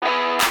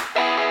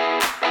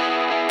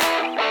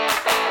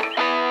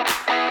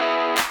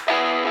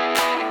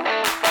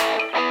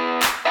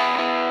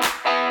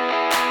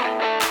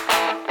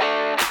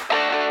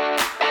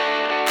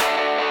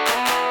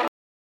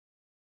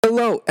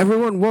Hello,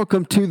 everyone.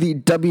 Welcome to the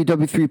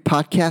WW3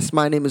 podcast.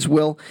 My name is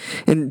Will,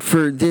 and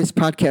for this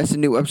podcast, a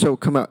new episode will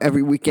come out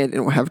every weekend,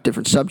 and we'll have a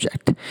different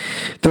subject.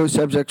 Those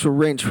subjects will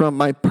range from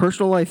my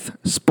personal life,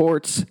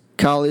 sports,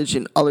 college,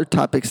 and other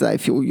topics that I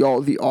feel y'all,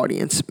 the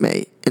audience,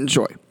 may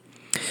enjoy.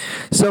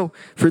 So,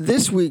 for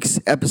this week's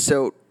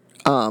episode,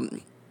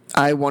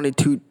 I wanted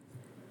to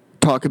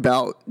talk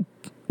about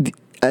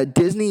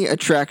Disney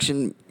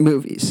attraction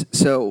movies.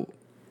 So,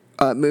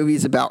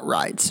 movies about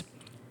rides.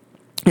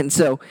 And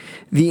so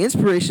the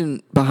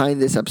inspiration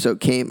behind this episode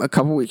came a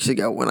couple weeks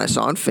ago when I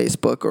saw on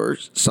Facebook or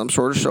some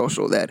sort of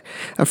social that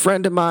a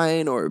friend of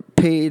mine or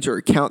page or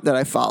account that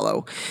I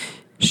follow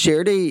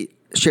shared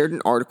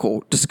an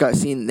article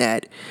discussing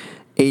that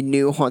a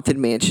new Haunted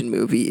Mansion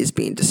movie is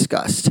being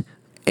discussed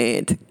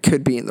and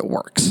could be in the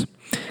works.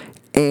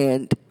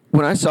 And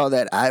when I saw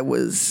that, I had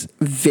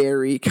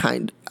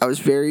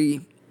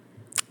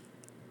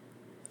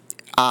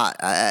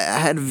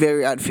a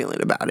very odd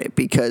feeling about it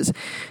because,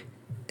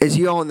 as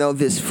you all know,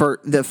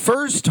 the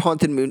first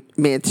Haunted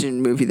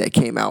Mansion movie that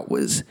came out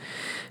was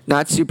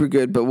not super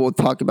good, but we'll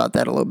talk about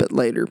that a little bit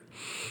later.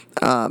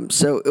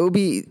 So it will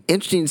be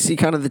interesting to see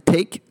kind of the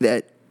take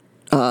that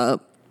the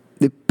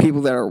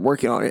people that are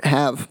working on it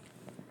have.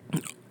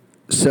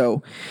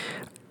 So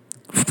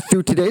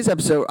through today's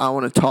episode, I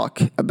want to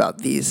talk about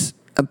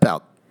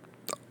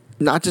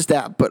not just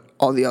that, but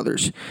all the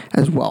others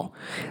as well.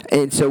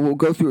 And so we'll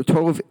go through a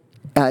total of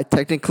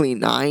technically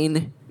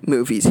 9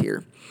 movies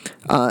here.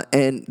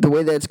 And the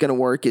way that's going to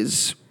work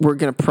is we're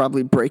going to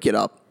probably break it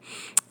up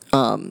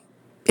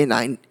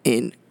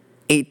in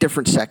 8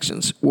 different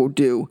sections. We'll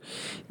do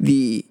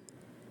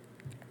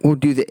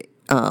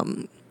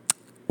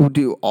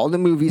all the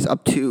movies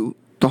up to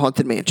the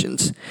Haunted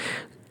Mansions.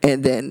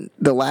 And then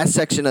the last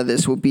section of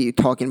this will be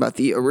talking about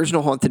the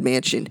original Haunted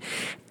Mansion.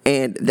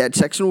 And that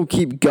section will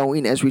keep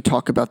going as we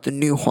talk about the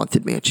new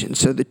Haunted Mansion.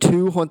 So the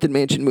 2 Haunted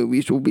Mansion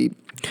movies will be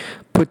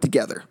put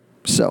together.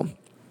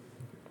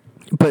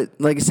 But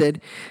like I said,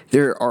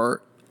 there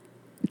are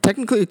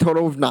technically a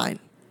total of 9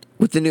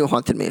 with the new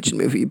Haunted Mansion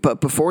movie.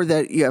 But before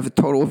that, you have a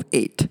total of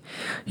 8.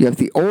 You have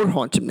the old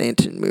Haunted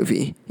Mansion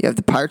movie. You have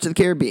the Pirates of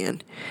the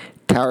Caribbean,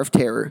 Tower of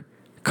Terror,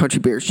 Country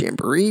Bears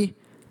Jamboree,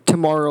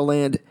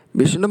 Tomorrowland,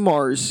 Mission to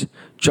Mars,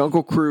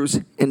 Jungle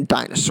Cruise, and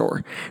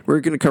Dinosaur. We're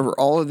going to cover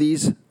all of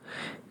these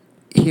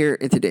here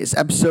in today's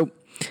episode.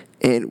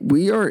 And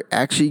we are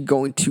actually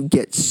going to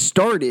get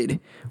started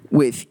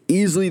with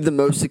easily the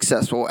most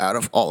successful out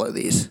of all of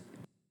these.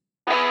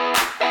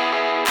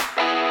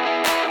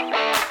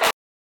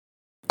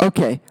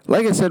 Okay,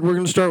 like I said, we're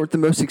going to start with the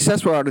most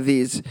successful out of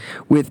these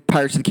with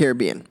Pirates of the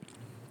Caribbean.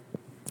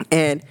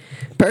 And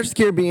Pirates of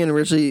the Caribbean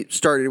originally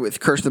started with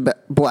Curse of the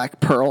Black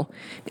Pearl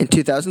in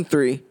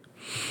 2003,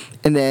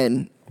 and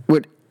then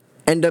would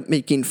end up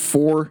making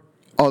 4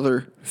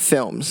 other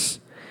films.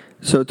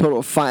 So a total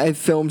of 5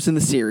 films in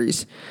the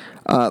series.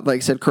 Like I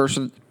said, Curse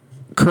of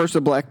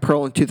the Black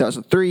Pearl in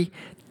 2003,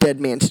 Dead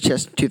Man's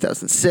Chest in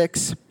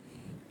 2006,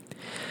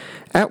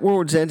 At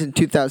World's End in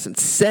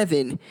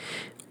 2007,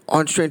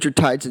 On Stranger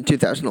Tides in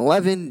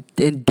 2011,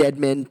 and Dead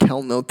Men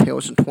Tell No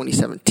Tales in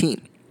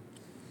 2017.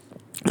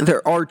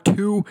 There are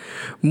 2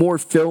 more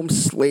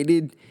films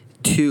slated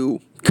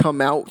to come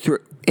out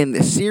in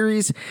this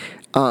series.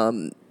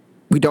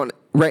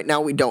 Right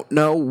now we don't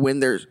know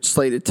when they're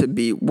slated to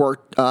be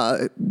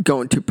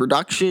go into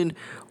production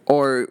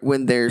or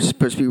when they're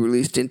supposed to be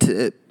released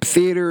into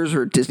theaters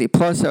or Disney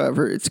Plus,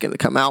 however it's going to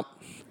come out.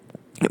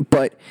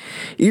 But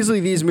easily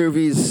these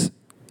movies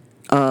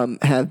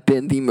have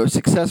been the most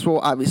successful,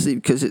 obviously,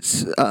 because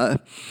it's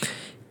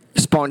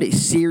spawned a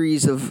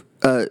series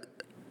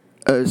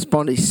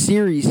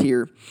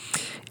here,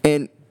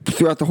 and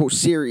throughout the whole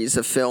series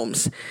of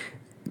films,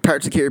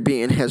 Pirates of the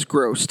Caribbean has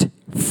grossed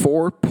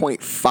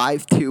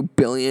 $4.52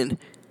 billion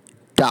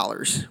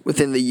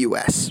within the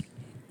U.S.,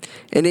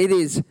 and it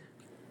is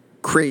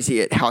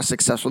crazy at how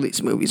successful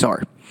these movies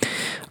are.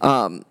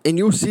 And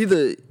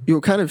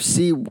you'll kind of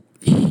see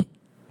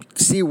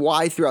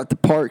why throughout the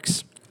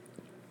parks.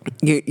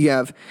 You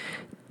have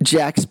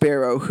Jack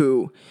Sparrow,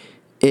 who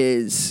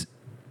is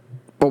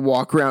a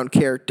walk-around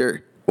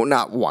character. Well,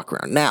 not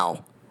walk-around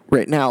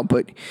right now,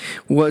 but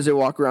was a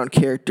walk-around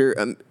character,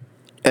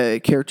 a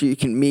character you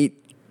can meet,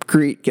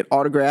 greet, get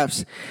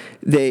autographs.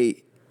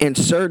 They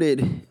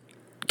inserted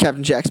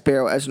Captain Jack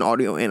Sparrow as an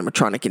audio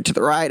animatronic into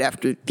the ride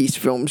after these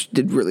films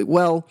did really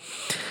well.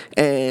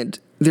 And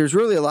there's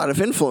really a lot of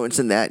influence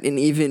in that. And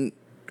even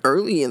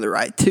early in the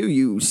ride, too,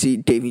 you see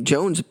Davy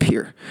Jones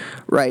appear,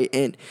 right?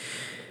 And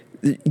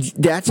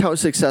that's how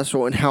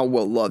successful and how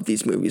well-loved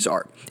these movies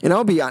are. And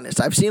I'll be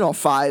honest, I've seen all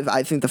 5.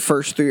 I think the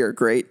first 3 are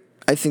great.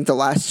 I think the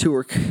last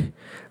 2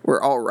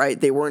 were all right.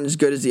 They weren't as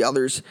good as the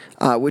others,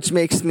 which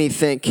makes me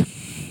think,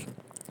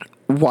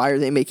 why are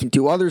they making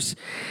 2 others?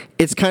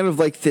 It's kind of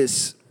like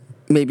this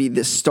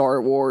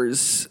Star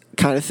Wars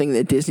kind of thing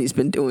that Disney's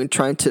been doing,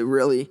 trying to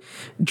really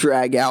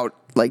drag out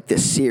like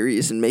this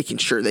series and making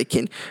sure they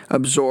can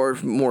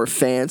absorb more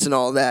fans and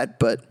all that.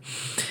 But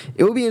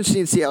it will be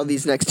interesting to see how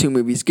these next 2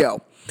 movies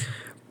go.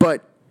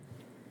 But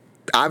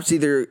obviously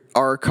there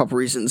are a couple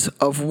reasons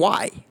of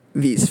why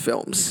these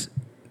films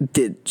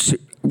did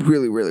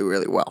really, really,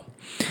 really well.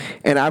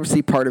 And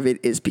obviously part of it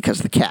is because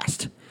of the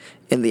cast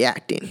and the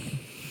acting.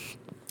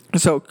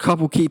 So a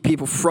couple key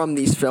people from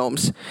these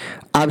films.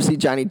 Obviously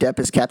Johnny Depp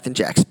as Captain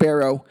Jack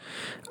Sparrow.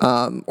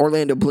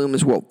 Orlando Bloom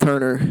as Walt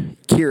Turner.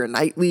 Keira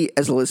Knightley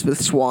as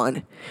Elizabeth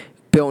Swann.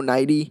 Bill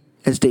Nighy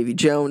as Davy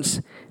Jones.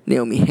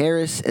 Naomi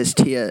Harris as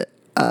Tia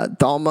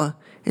Dalma.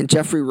 And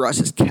Jeffrey Rush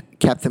as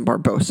Captain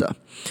Barbossa.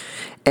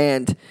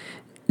 And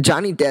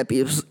Johnny Depp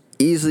is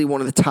easily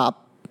one of the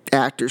top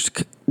actors,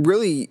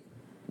 really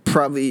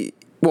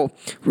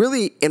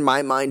in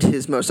my mind,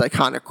 his most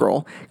iconic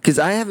role, because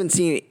I haven't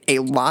seen a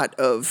lot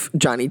of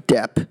Johnny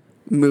Depp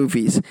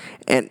movies,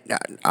 and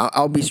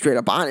I'll be straight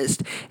up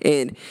honest,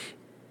 and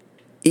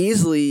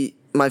easily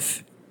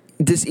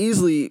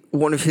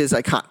one of his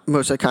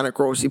most iconic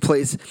roles. He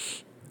plays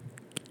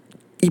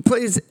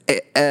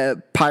a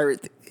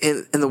pirate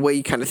in the way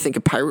you kind of think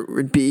a pirate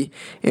would be,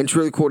 and it's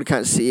really cool to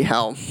kind of see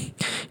how,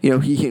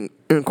 he can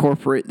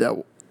incorporate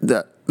how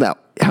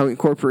he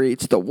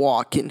incorporates the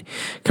walk and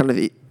kind of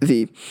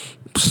the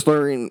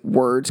slurring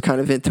words kind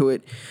of into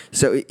it.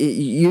 So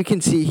you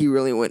can see he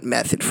really went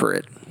method for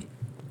it.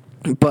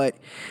 But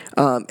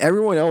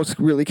everyone else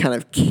really kind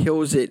of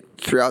kills it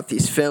throughout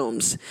these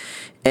films,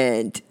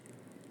 and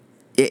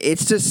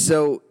it's just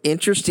so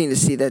interesting to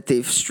see that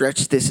they've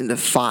stretched this into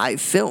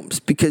 5 films.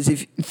 Because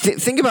if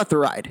think about the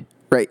ride,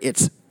 right?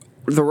 It's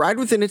the ride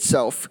within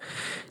itself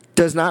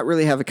does not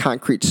really have a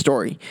concrete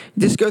story.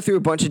 You just go through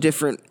a bunch of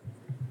different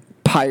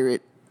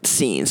pirate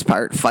scenes,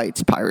 pirate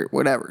fights, pirate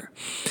whatever.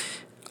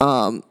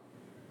 And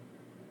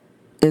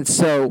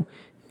so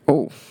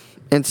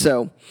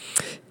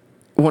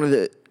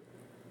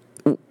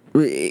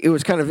it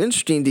was kind of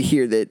interesting to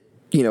hear that,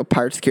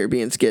 Pirates of the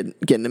Caribbean's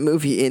getting a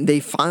movie, and they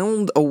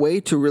found a way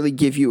to really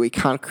give you a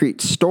concrete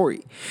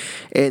story.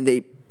 And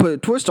they put a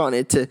twist on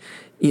it to,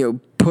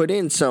 put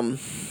in some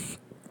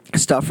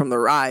stuff from the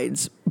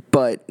rides,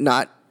 but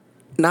not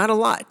a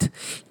lot.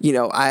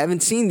 I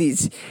haven't seen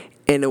these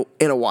in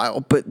a while,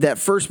 but that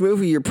first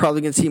movie, you're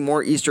probably going to see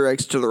more Easter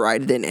eggs to the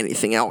ride than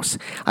anything else.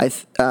 I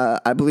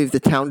believe the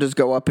town does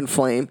go up in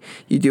flame.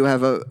 You do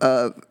have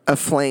a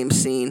flame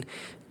scene,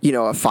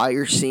 a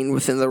fire scene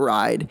within the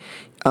ride.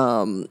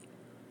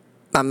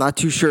 I'm not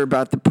too sure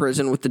about the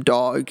prison with the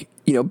dog,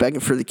 begging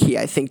for the key.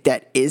 I think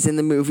that is in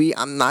the movie.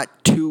 I'm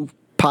not too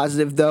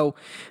positive though.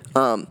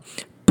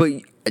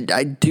 But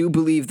I do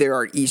believe there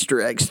are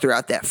Easter eggs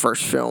throughout that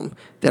first film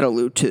that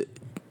allude to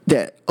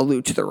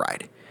the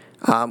ride.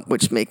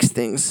 Which makes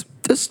things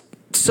just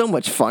so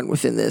much fun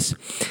within this.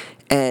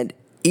 And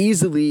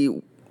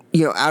easily,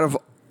 out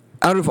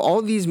of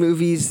all these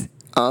movies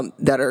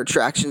that are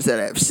attractions that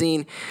I've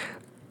seen,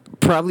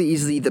 probably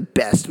easily the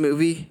best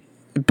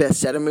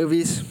set of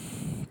movies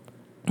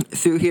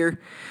through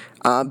here,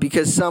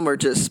 because some are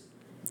just,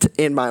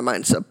 in my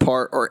mind,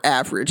 subpar or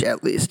average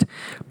at least.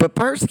 But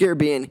Pirates of the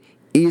Caribbean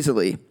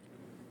easily,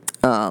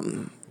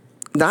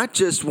 not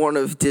just one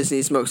of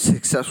Disney's most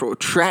successful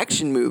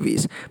attraction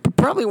movies, but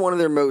probably one of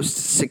their most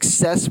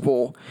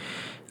successful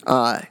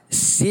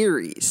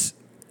series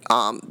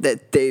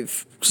that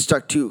they've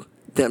stuck to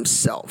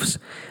themselves.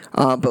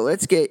 But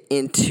let's get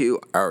into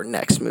our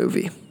next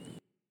movie.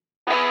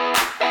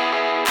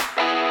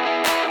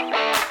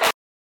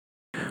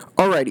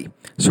 Alrighty,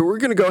 so we're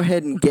going to go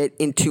ahead and get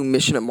into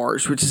Mission to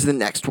Mars, which is the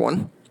next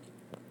one.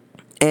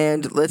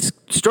 And let's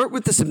start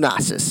with the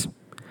synopsis.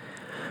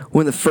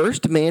 When the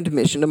first manned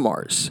mission to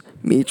Mars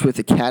meets with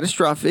a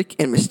catastrophic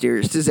and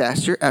mysterious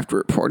disaster after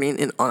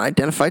reporting an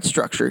unidentified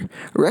structure,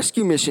 a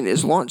rescue mission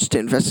is launched to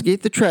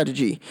investigate the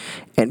tragedy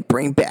and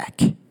bring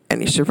back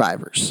any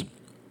survivors.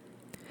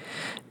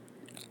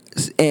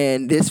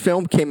 And this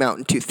film came out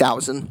in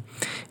 2000,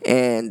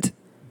 and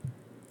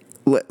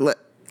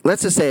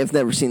let's just say I've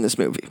never seen this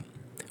movie,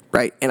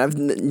 right? And I've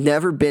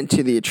never been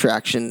to the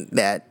attraction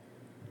that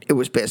it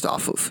was based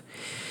off of.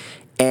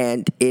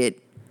 And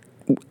it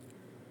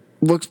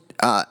looks,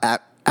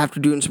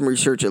 after doing some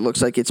research, it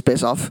looks like it's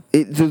based off,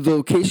 the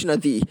location of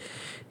the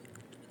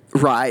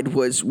ride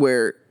was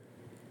where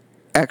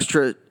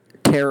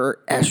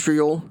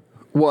Extraterrestrial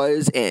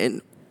was,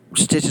 and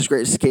Stitch's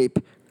Great Escape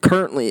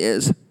currently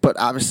is, but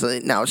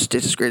obviously now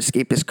Stitch's Great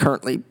Escape is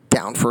currently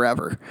down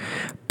forever.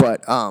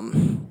 But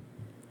I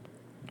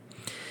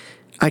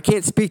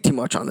can't speak too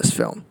much on this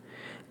film,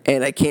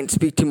 and I can't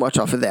speak too much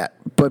off of that.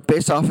 But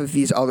based off of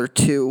these other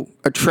two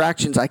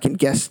attractions, I can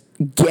guess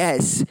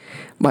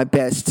my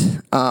best,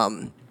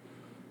 kind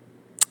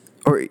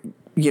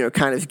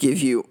of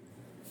give you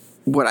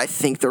what I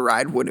think the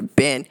ride would have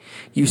been.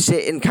 You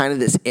sit in kind of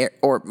this,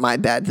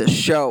 the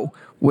show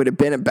would have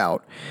been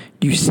about.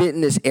 You sit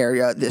in this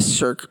area, this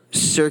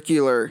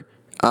circular,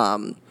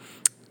 in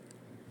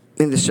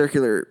the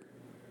circular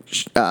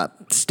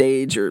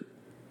stage or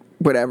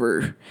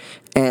whatever,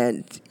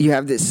 and you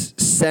have this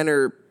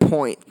center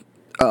point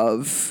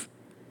of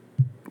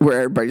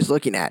where everybody's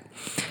looking at.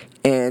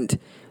 And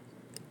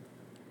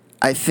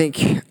I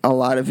think a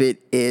lot of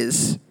it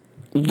is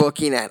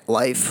looking at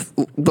life,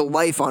 the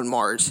life on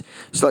Mars.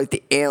 So like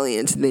the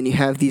aliens, and then you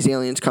have these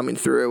aliens coming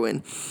through,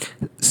 and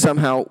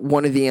somehow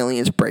one of the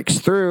aliens breaks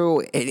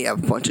through, and you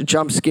have a bunch of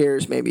jump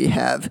scares. Maybe you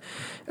have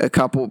a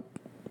couple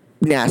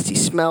nasty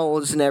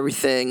smells and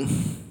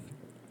everything.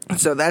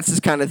 So that's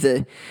just kind of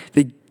the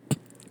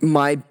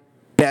my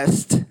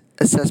best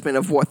assessment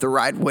of what the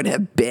ride would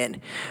have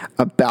been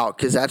about,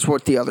 because that's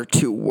what the other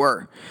two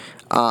were.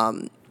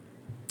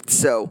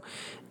 So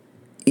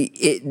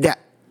that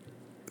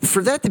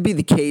for that to be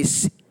the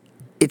case,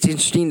 it's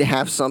interesting to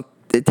have a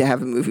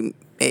movie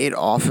made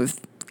off of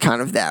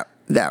kind of that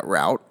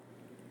route.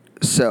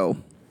 So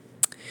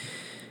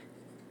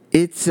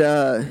it's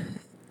it'll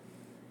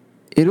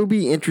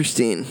be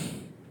interesting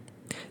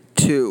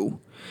to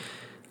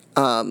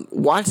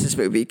watch this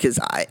movie, because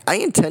I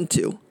intend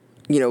to,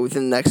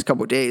 within the next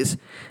couple of days,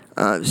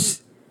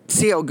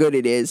 see how good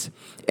it is.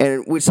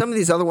 And with some of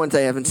these other ones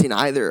I haven't seen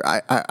either,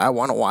 I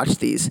want to watch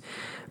these.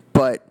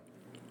 But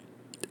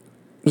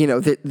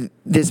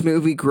this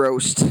movie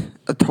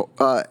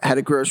had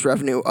a gross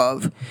revenue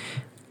of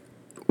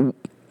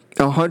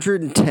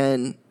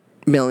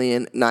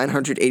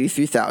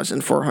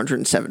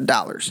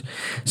 $110,983,407.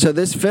 So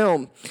this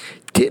film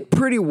did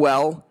pretty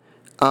well,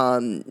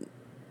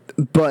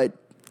 but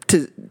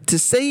to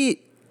say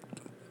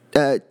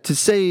that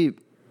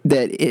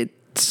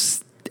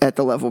it's at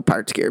the level of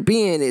Pirates of the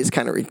Caribbean is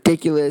kind of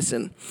ridiculous,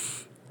 and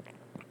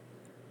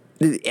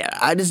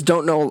I just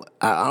don't know.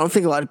 I don't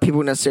think a lot of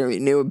people necessarily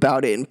knew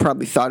about it and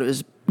probably thought it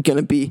was going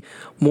to be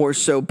more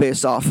so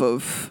based off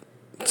of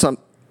some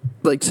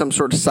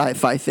sort of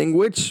sci-fi thing,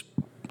 which,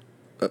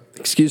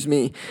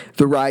 the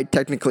ride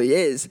technically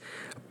is,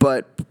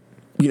 but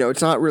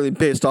it's not really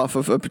based off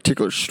of a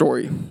particular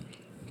story.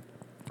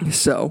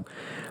 So,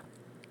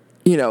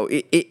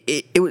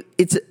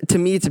 it's to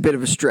me it's a bit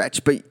of a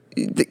stretch, but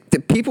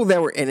the people that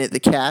were in it, the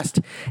cast,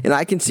 and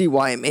I can see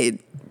why it made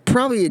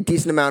probably a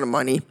decent amount of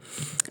money.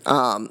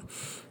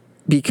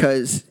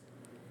 Because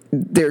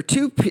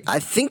I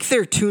think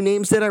there are two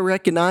names that I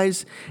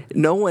recognize,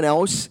 no one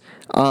else,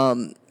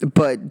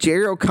 but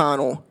Jerry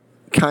O'Connell,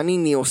 Connie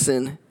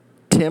Nielsen,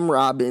 Tim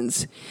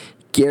Robbins,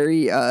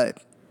 Gary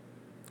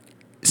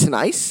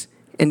Sinise,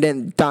 and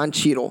then Don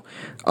Cheadle.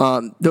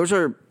 Those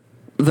are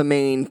the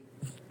main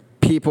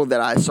people that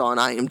I saw on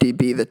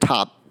IMDb, the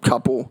top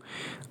couple.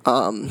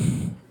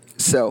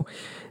 So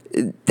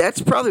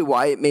that's probably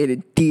why it made a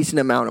decent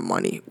amount of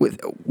money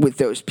with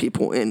those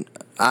people, and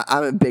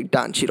I'm a big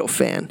Don Cheadle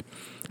fan.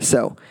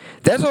 So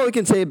that's all I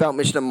can say about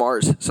Mission to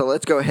Mars. So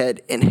let's go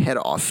ahead and head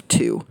off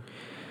to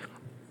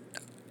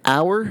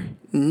our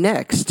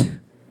next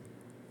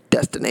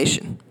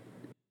destination.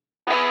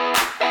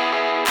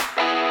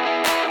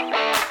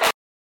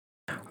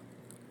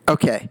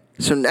 Okay,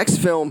 so next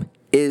film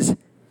is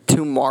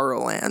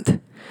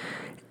Tomorrowland,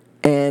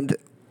 and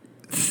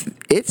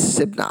its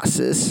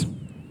synopsis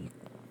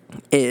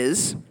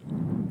is: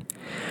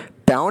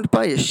 bound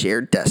by a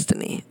shared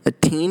destiny, a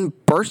teen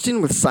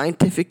bursting with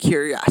scientific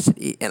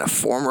curiosity and a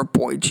former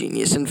boy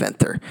genius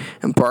inventor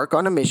embark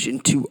on a mission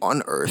to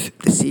unearth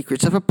the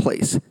secrets of a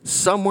place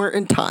somewhere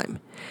in time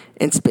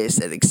and space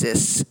that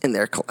exists in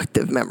their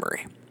collective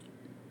memory.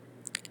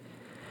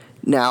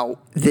 Now,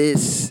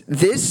 this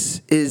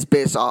is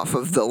based off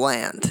of the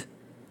land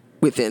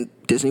within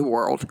Disney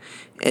World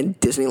and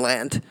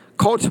Disneyland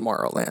called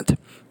Tomorrowland.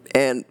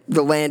 And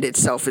the land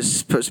itself is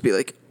supposed to be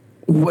like,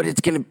 what is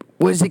it gonna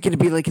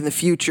be like in the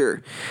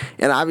future?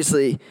 And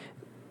obviously,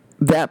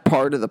 that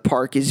part of the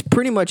park is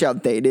pretty much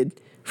outdated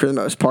for the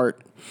most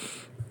part.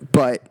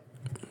 But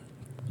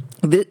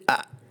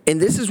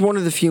this is one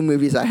of the few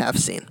movies I have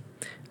seen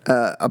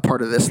a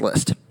part of this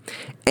list,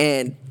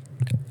 and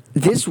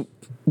this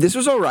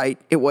was all right.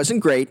 It wasn't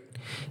great.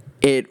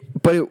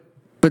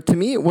 But to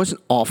me, it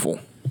wasn't awful.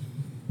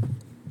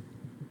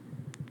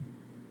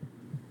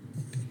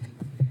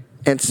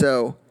 And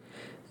so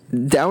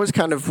that was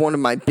kind of one of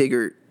my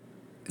bigger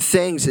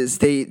things, is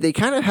they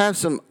kind of have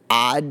some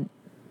odd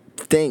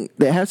thing.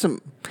 They have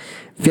some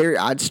very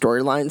odd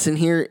storylines in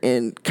here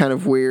and kind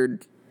of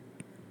weird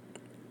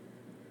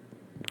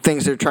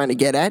things they're trying to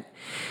get at.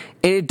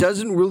 And it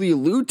doesn't really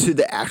allude to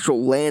the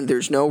actual land.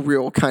 There's no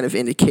real kind of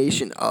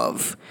indication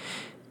of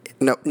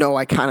no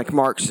iconic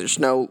marks. There's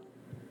no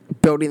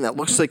building that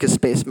looks like a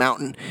space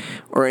mountain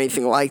or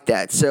anything like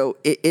that. So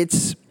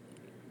it's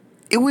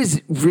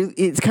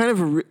kind of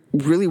a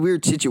really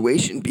weird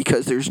situation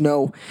because there's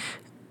no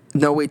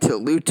way to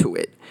allude to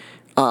it.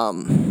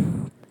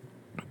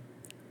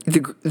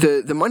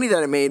 The money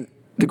that I made,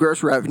 the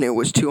gross revenue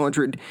was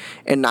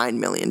 $209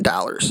 million.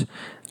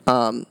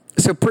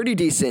 So pretty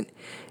decent,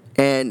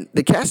 and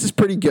the cast is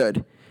pretty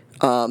good.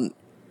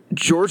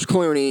 George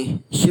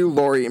Clooney, Hugh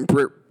Laurie, and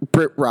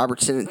Britt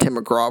Robertson and Tim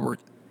McGraw were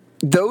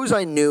those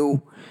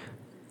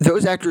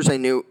actors I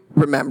knew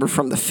remember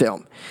from the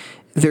film.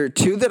 There are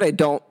two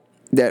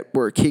that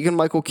were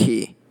Keegan-Michael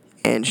Key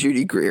and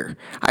Judy Greer.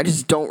 I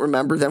just don't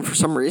remember them for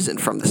some reason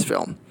from this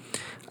film.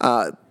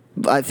 I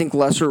think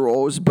lesser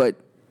roles, but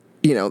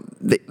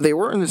they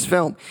were in this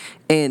film.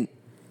 And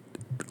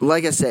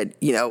like I said,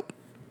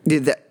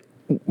 that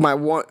my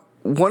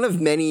one of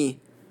many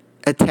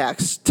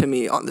attacks to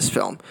me on this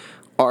film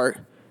are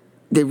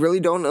they really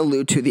don't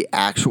allude to the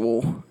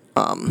actual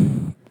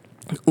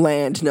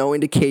land, no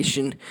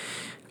indication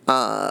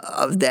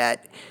of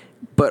that,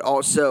 but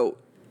also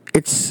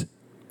it's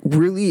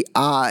really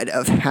odd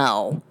of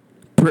how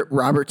Britt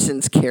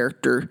Robertson's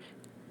character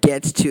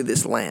gets to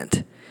this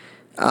land.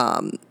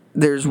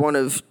 There's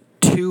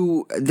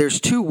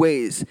two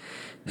ways.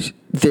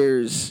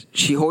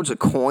 She holds a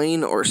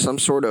coin or some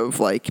sort of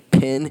like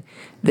pin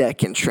that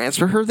can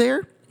transfer her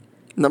there.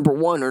 Number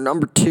one, or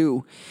number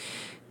two,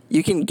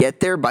 you can get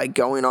there by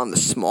going on the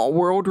Small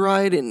World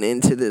ride and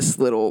into this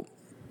little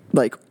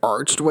like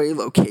archway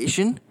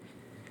location.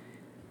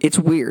 It's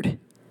weird.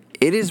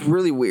 It is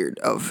really weird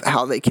of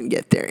how they can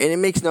get there, and it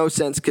makes no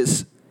sense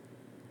because,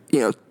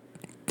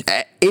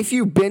 if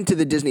you've been to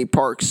the Disney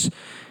parks,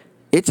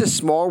 It's a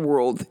Small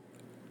World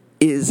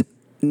is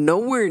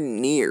nowhere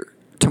near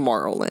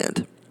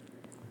Tomorrowland,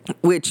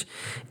 which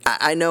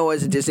I know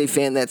as a Disney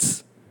fan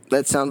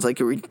that sounds like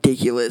a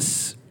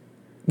ridiculous,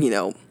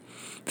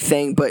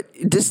 thing, but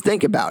just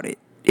think about it.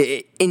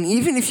 And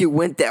even if you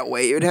went that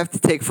way, it would have to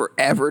take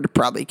forever to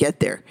probably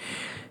get there.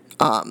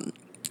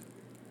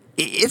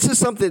 It's just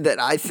something that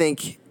I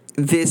think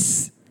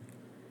this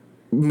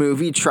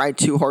movie tried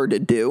too hard to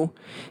do,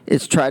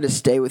 is try to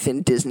stay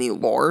within Disney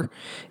lore,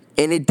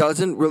 and it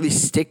doesn't really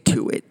stick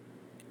to it,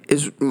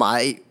 is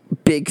my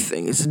big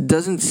thing. It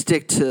doesn't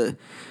stick to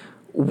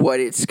what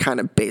it's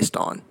kind of based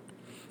on.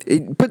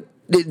 But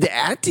the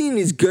acting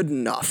is good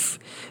enough.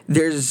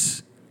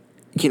 There's,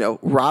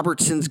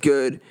 Robertson's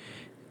good,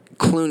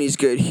 Clooney's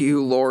good,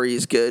 Hugh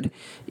Laurie's good.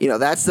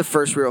 That's the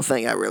first real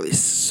thing I really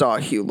saw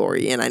Hugh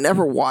Laurie in. I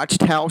never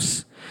watched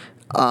House,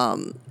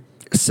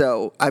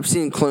 so I've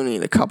seen Clooney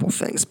in a couple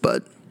things,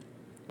 but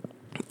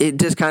it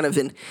just kind of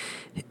an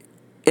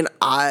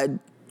odd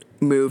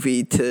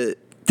movie to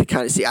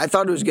kind of see. I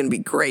thought it was going to be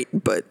great,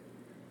 but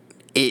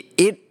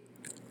it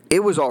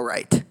was all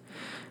right.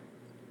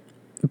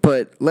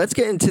 But let's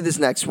get into this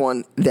next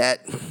one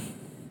that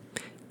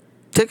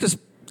takes us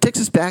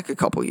back a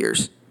couple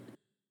years.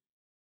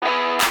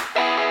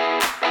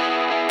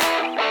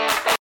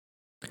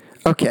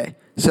 Okay,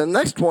 so the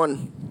next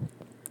one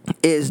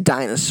is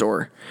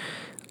Dinosaur,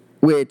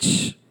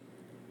 which,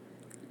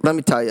 let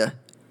me tell you,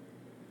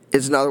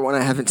 is another one I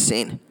haven't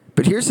seen.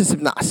 But here's the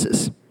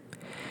synopsis.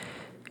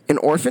 An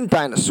orphan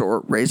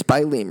dinosaur raised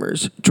by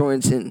lemurs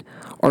joins an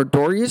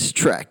arduous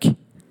trek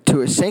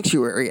to a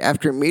sanctuary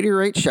after a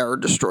meteorite shower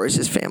destroys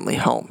his family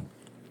home.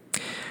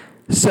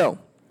 So,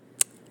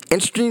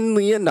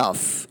 interestingly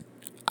enough,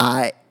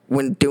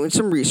 when doing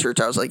some research,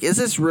 I was like, is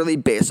this really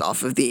based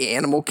off of the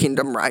Animal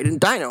Kingdom ride in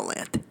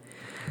Dinoland?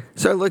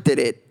 So I looked at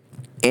it,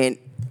 and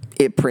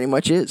it pretty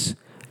much is.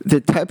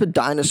 The type of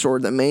dinosaur,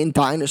 the main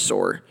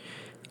dinosaur,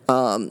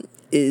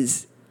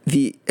 is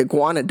the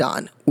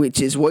iguanodon,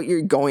 which is what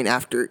you're going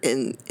after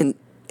in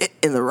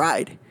the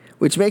ride,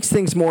 which makes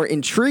things more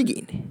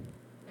intriguing.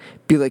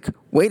 Be like,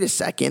 wait a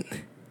second.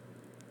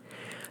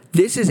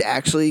 This is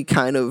actually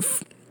kind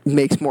of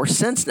makes more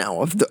sense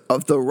now of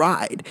the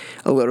ride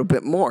a little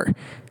bit more,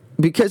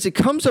 because it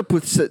comes up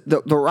with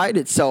the ride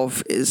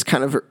itself is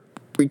kind of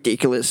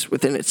ridiculous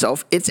within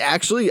itself. It's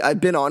actually,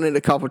 I've been on it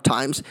a couple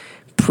times,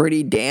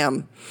 pretty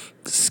damn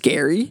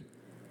scary.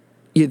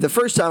 The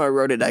first time I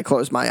rode it, I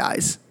closed my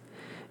eyes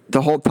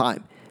the whole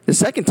time. The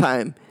second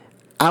time,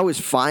 I was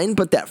fine,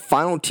 but that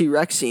final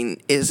T-Rex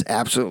scene is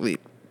absolutely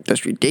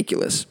just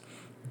ridiculous.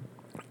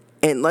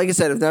 And like I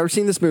said, I've never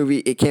seen this movie.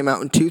 It came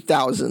out in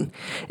 2000.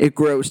 It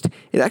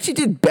actually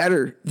did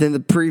better than the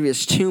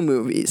previous two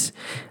movies.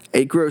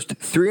 It grossed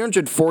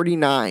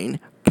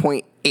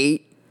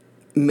 $349.8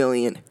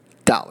 million.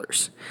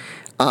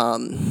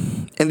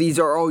 And these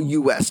are all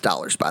U.S.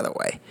 dollars, by the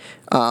way.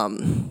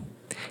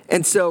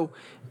 And so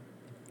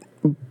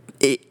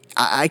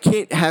I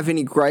can't have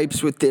any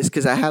gripes with this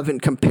because I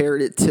haven't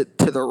compared it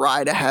to the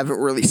ride. I haven't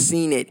really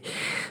seen it.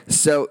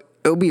 So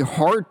it'll be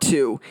hard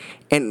to.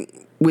 And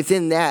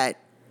within that,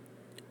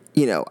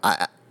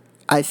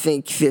 I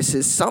think this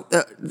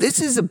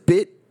is a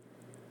bit.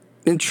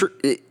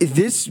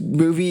 This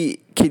movie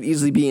could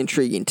easily be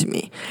intriguing to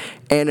me,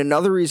 and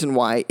another reason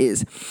why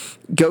is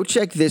go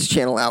check this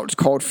channel out. It's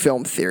called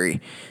Film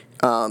Theory.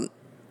 The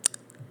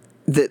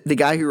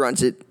guy who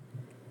runs it,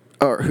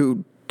 or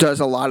who does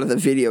a lot of the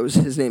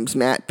videos, his name's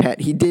Matt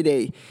Pett. He did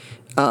a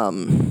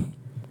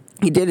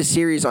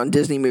series on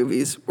Disney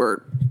movies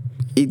where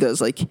he does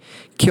like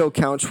kill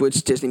counts,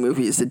 which Disney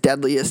movie is the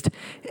deadliest,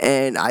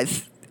 and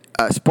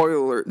spoiler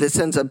alert, this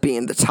ends up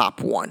being the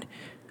top one.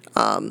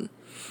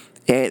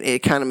 And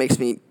it kind of makes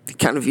me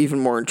kind of even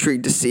more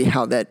intrigued to see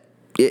how that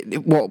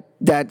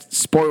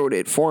spoiled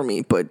it for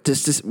me, but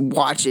just to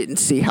watch it and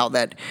see how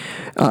that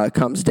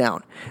comes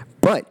down.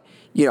 But,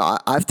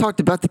 I've talked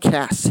about the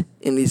cast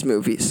in these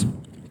movies.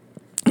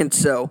 And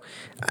so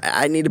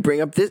I need to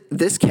bring up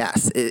this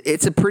cast.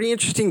 It's a pretty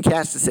interesting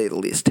cast, to say the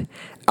least.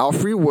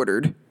 Alfre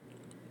Woodard,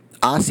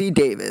 Ossie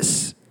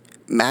Davis,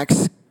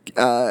 Max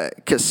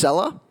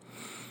Casella,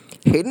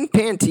 Hayden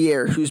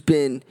Panettiere, who's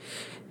been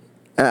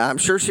I'm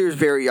sure she was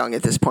very young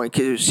at this point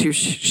because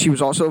she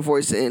was also a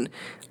voice in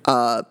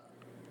A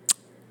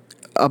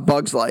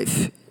Bug's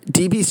Life,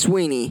 D.B.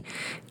 Sweeney,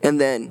 and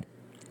then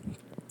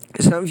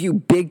some of you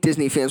big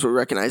Disney fans will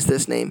recognize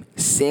this name,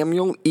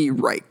 Samuel E.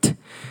 Wright,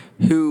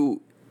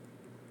 who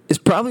is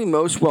probably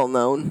most well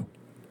known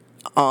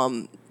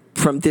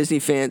from Disney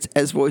fans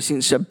as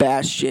voicing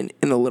Sebastian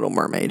in The Little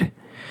Mermaid.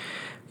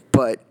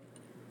 But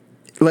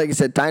like I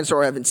said,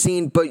 Dinosaur I haven't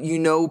seen, but you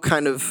know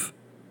kind of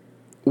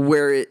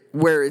where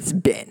it's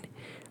been,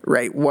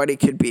 right? What it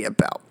could be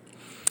about.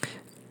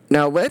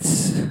 Now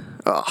this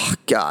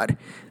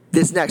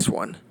next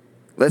one,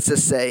 let's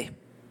just say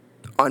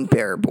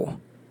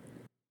unbearable.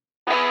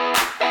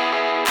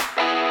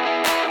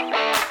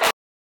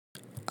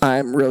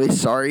 I'm really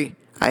sorry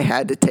I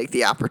had to take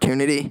the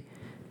opportunity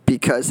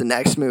because the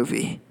next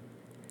movie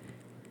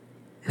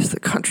is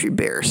The Country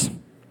Bears.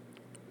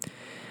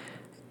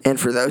 And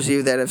for those of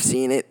you that have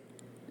seen it,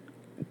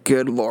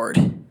 good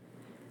Lord.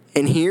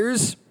 And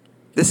here's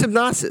the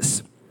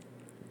synopsis.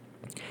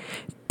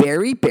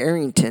 Barry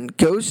Barrington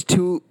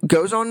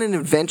goes on an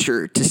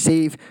adventure to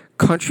save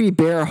Country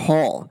Bear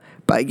Hall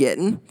by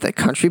getting the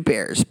Country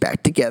Bears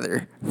back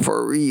together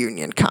for a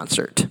reunion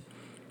concert.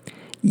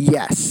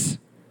 Yes,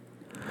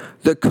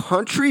 the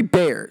Country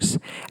Bears,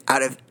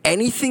 out of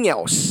anything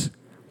else,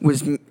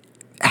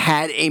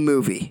 had a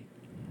movie.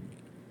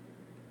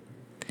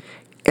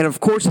 And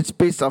of course, it's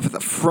based off of the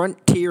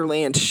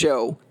Frontierland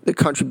show, The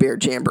Country Bear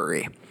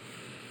Jamboree.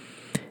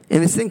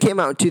 And this thing came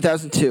out in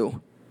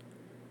 2002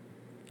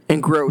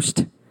 and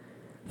grossed,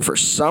 for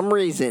some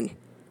reason,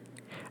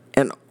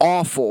 an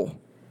awful,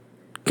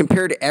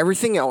 compared to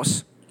everything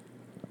else,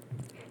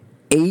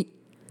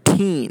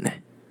 $18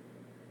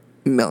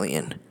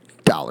 million.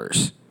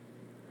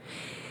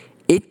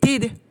 It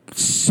did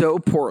so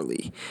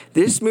poorly.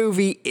 This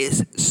movie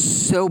is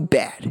so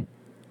bad.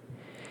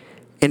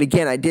 And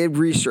again, I did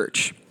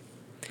research.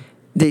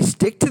 They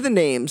stick to the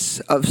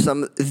names of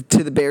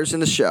to the bears in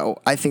the show.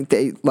 I think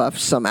they left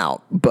some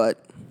out,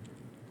 but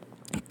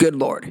good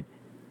Lord.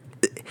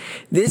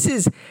 This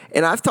is,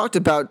 and I've talked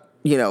about,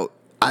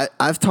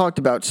 I've talked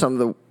about some of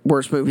the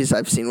worst movies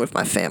I've seen with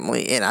my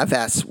family, and I've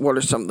asked, what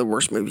are some of the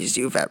worst movies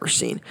you've ever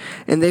seen?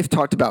 And they've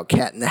talked about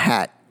Cat in the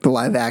Hat, the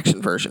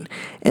live-action version,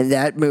 and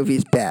that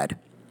movie's bad.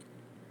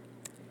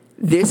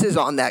 This is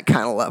on that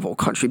kind of level.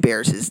 Country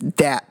Bears is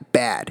that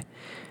bad.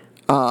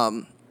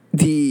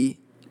 The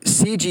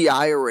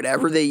CGI or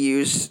whatever they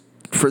use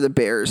for the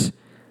bears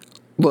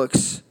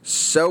looks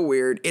so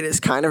weird. It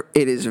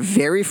is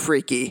very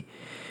freaky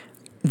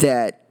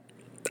that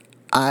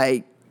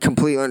I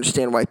completely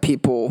understand why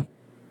people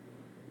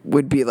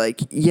would be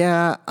like,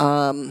 no,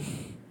 I'm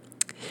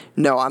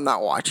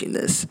not watching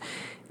this.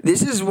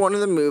 This is one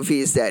of the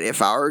movies that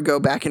if I were to go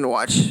back and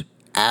watch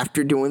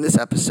after doing this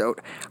episode,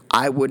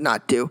 I would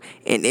not do.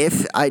 And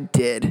if I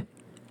did,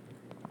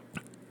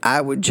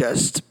 I would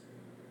just...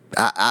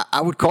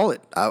 I would call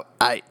it.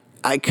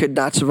 I could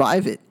not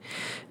survive it.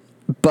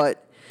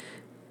 But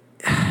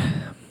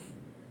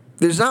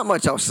there's not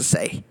much else to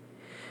say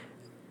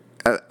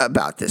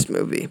about this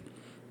movie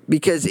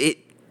because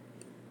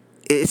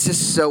it's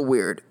just so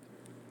weird.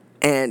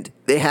 And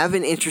they have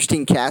an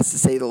interesting cast, to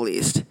say the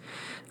least.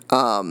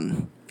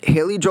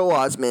 Haley Joel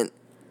Osment,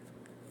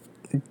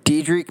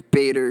 Diedrich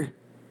Bader,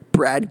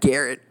 Brad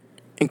Garrett,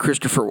 and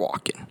Christopher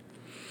Walken.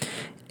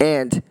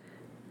 And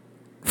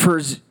for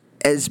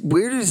as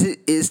weird as it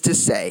is to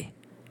say,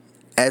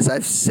 as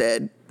I've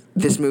said,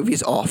 this movie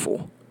is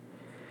awful.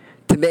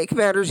 To make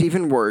matters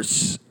even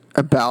worse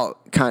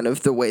about kind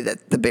of the way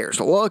that the bears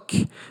look,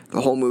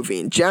 the whole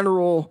movie in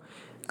general,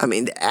 I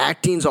mean, the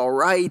acting's all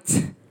right.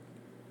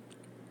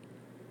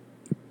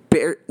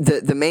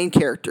 The main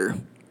character,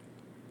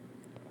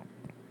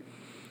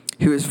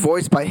 who is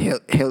voiced by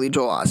Haley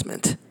Joel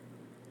Osment,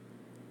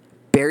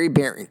 Barry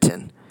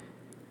Barrington,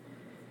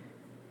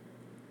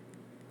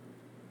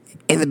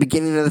 in the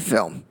beginning of the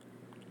film,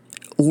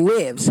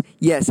 lives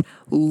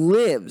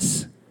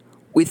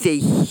with a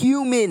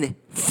human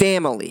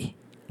family.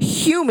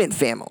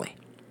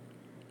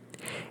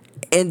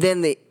 And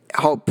then they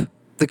help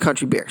the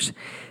Country Bears.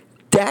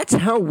 That's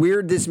how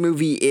weird this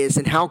movie is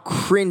and how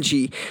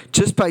cringy,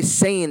 just by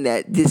saying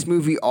that, this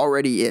movie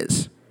already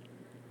is.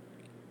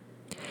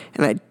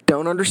 And I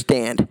don't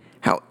understand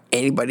how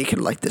anybody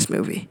could like this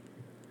movie.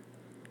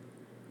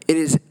 It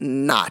is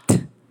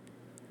not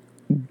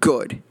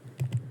good.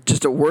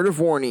 Just a word of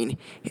warning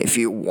if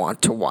you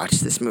want to watch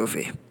this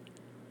movie.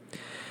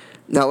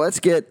 Now we're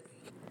going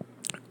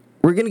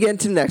to get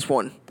into the next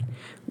one,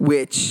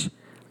 which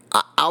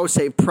I would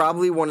say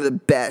probably one of the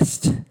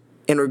best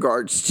in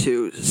regards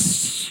to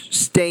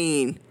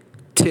staying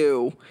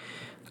to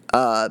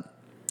the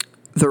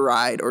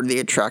ride or the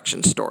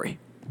attraction story.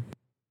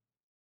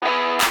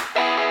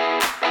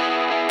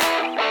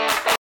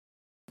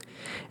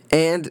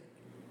 And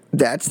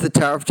that's the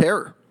Tower of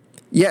Terror.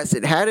 Yes,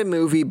 it had a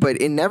movie, but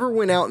it never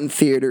went out in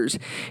theaters.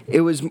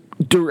 It was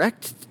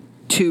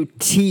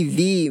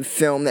direct-to-TV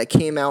film that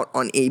came out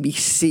on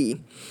ABC.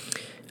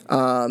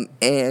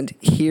 And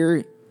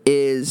here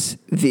is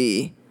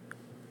the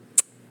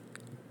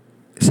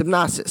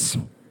Synopsis.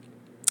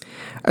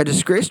 A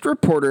disgraced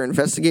reporter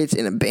investigates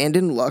an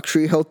abandoned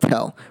luxury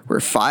hotel where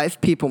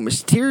 5 people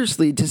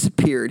mysteriously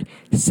disappeared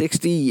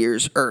 60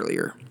 years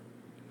earlier.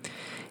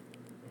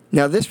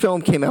 Now, this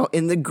film came out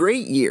in the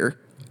great year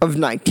of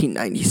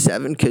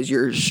 1997, because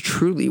yours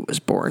truly was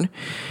born.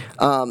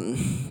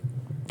 And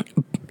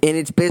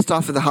it's based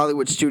off of the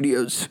Hollywood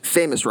Studios'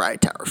 famous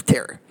ride, Tower of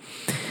Terror.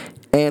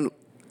 And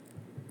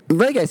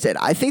like I said,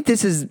 I think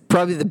this is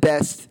probably the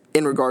best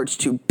in regards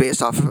to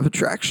based off of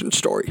attraction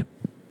story.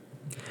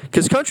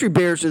 Because Country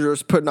Bears are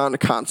just putting on a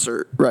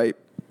concert, right?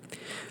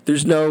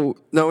 There's no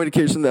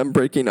indication of them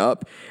breaking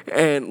up.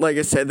 And like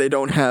I said, they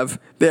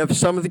have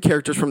some of the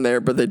characters from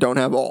there, but they don't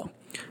have all.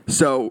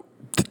 So,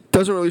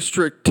 doesn't really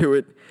strict to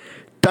it.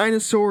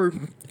 Dinosaur,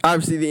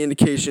 obviously the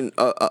indication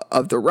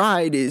of the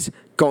ride is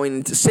going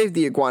in to save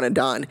the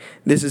Iguanodon.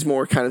 This is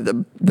more kind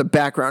of the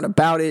background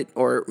about it,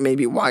 or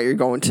maybe why you're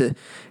going to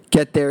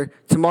get there.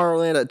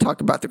 Tomorrowland, I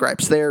talked about the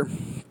gripes there.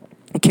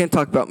 I can't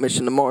talk about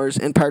Mission to Mars.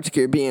 And Pirates of the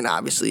Caribbean,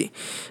 obviously,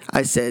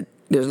 I said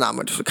there's not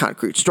much of a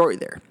concrete story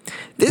there.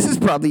 This is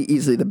probably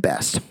easily the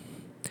best,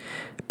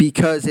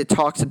 because it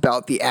talks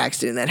about the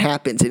accident that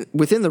happens. And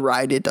within the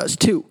ride, it does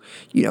too.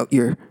 You know,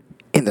 you're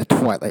in the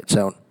Twilight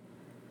Zone.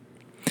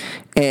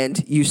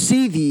 And you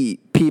see the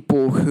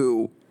people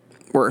who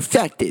were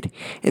affected.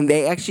 And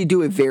they actually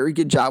do a very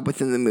good job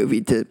within the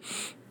movie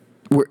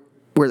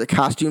where the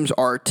costumes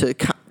are to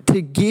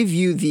give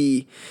you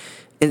the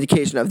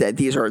indication of that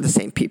these are the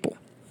same people.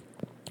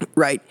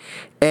 Right?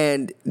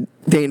 And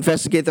they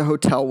investigate the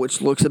hotel,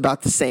 which looks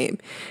about the same.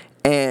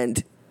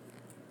 And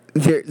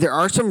there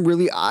are some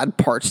really odd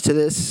parts to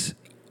this,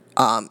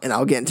 and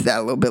I'll get into that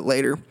a little bit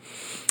later.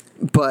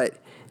 But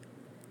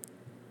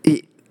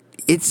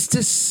it's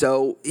just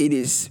so, it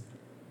is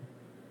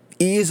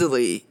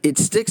easily, it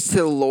sticks to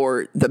the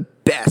lore the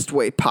best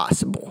way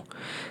possible.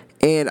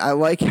 And I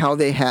like how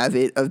they have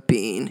it of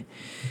being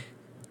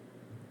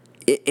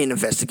an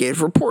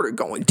investigative reporter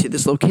going to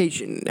this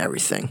location and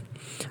everything.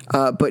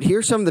 But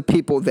here's some of the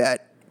people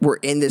that were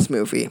in this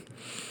movie.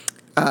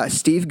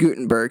 Steve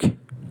Guttenberg,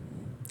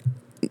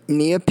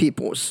 Nia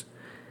Peoples,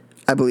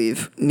 I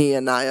believe.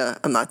 Naya,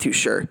 I'm not too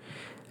sure.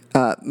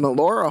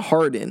 Melora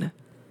Hardin,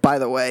 by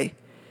the way.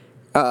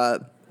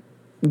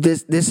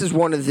 This is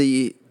one of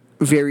the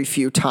very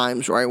few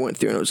times where I went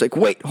through and I was like,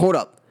 wait, hold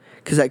up.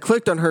 Because I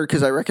clicked on her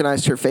because I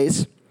recognized her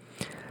face.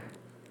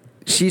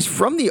 She's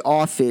from The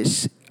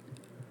Office,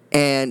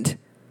 and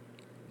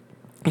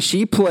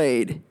she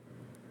played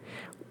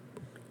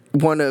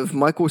one of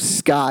Michael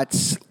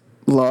Scott's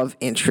love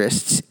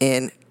interests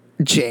in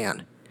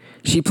Jan.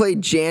 She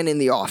played Jan in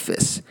The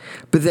Office.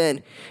 But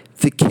then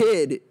the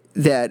kid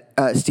that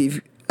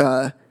Steve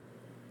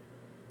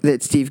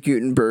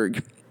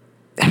Guttenberg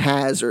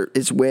has or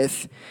is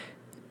with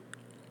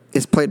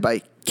is played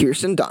by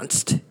Kirsten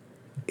Dunst,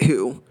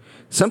 who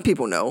some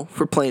people know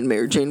for playing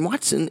Mary Jane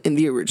Watson in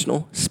the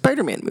original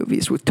Spider-Man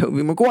movies with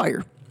Tobey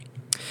Maguire.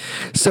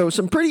 So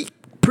some pretty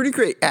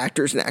great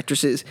actors and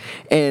actresses.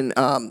 And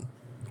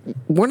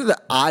one of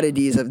the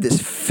oddities of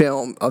this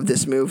film, of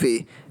this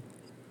movie,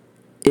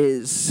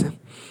 is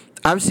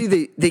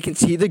obviously they can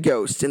see the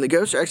ghosts, and the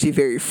ghosts are actually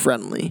very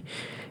friendly.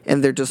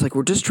 And they're just like,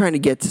 we're just trying to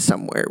get to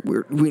somewhere.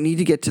 We need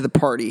to get to the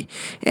party.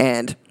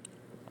 And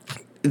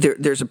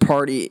there's a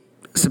party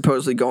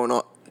supposedly going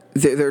on.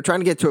 They're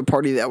trying to get to a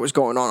party that was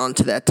going on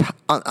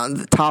on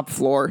the top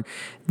floor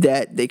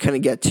that they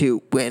couldn't get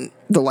to when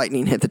the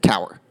lightning hit the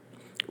tower.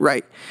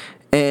 Right?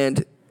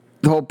 And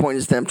the whole point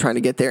is them trying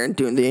to get there and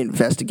doing the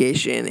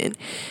investigation. And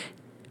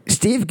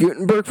Steve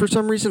Guttenberg, for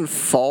some reason,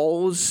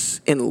 falls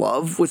in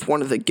love with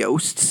one of the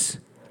ghosts.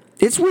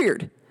 It's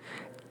weird.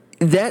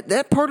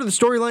 That part of the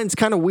storyline is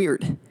kind of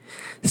weird.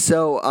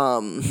 So,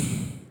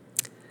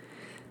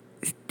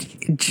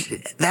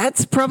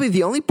 that's probably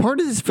the only part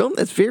of this film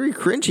that's very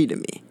cringy to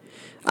me.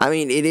 I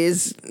mean, it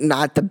is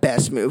not the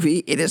best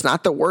movie. It is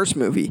not the worst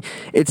movie.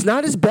 It's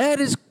not as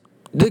bad as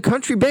The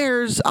Country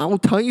Bears, I will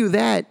tell you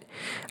that.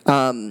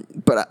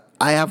 But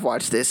I have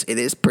watched this. It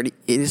is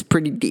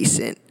pretty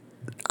decent.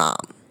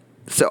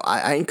 So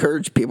I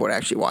encourage people to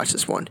actually watch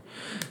this one.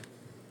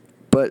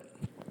 But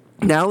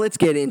now let's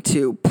get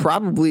into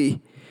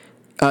probably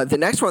the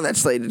next one that's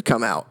slated to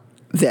come out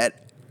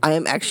that I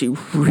am actually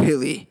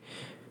really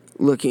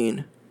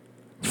looking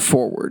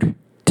forward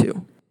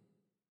to.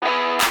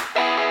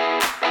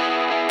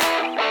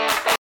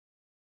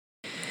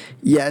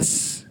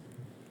 Yes,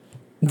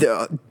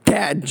 the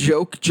dad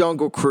joke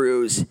Jungle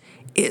Cruise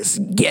is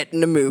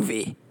getting a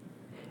movie.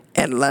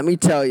 And let me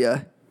tell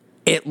you,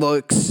 it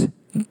looks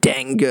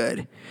dang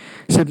good.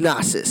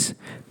 Synopsis.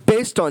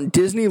 Based on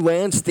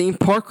Disneyland's theme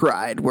park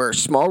ride, where a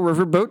small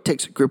riverboat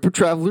takes a group of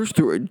travelers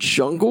through a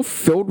jungle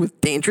filled with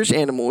dangerous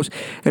animals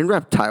and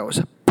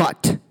reptiles,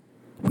 but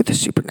with a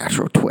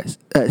supernatural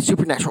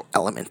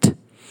element.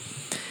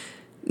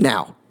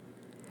 Now,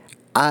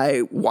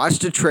 I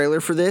watched a trailer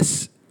for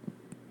this,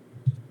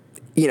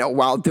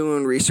 while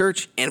doing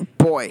research, and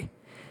boy,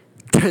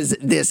 does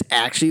this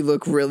actually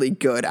look really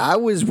good.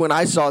 When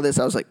I saw this,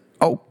 I was like,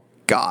 oh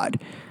God,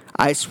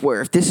 I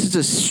swear, if this is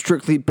just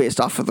strictly based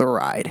off of the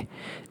ride,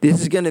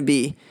 this is going to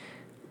be.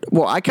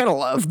 Well, I kind of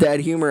love that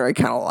humor. I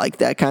kind of like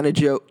that kind of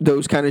joke,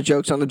 those kind of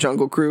jokes on the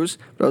Jungle Cruise.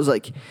 But I was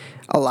like,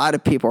 a lot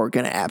of people are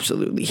going to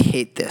absolutely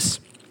hate this.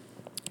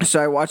 So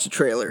I watched the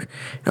trailer,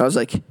 and I was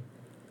like,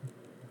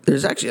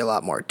 there's actually a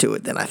lot more to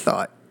it than I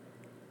thought.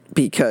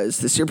 Because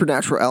the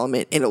supernatural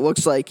element, and it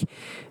looks like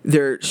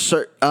they're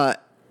searching,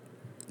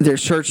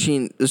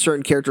 the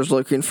certain characters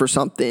looking for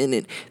something,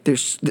 and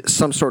there's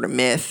some sort of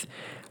myth.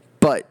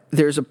 But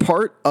there's a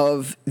part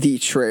of the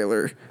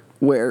trailer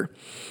where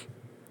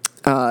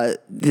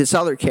this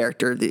other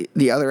character,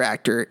 the other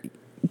actor,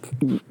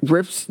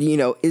 rips,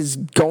 is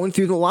going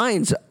through the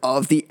lines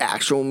of the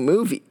actual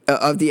movie,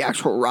 of the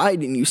actual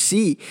ride, and you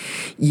see,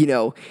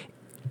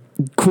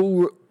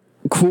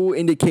 cool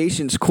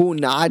indications, cool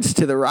nods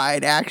to the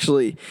ride,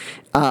 actually,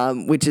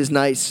 which is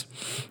nice.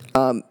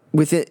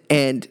 Within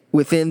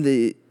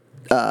the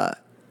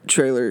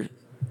trailer,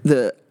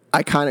 the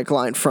iconic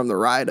line from the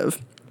ride of,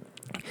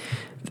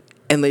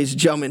 "And ladies and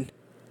gentlemen,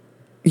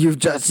 you've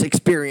just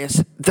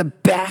experienced the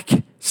back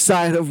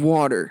side of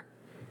water."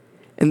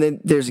 And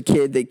then there's a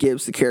kid that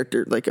gives the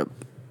character like a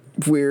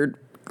weird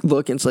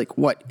look, and it's like,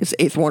 what? It's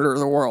the eighth wonder of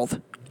the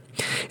world.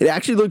 It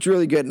actually looked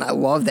really good, and I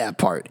love that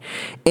part.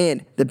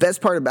 And the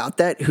best part about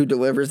that, who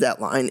delivers that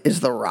line,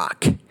 is The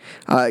Rock.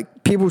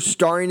 People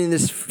starring in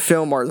this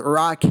film are The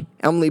Rock,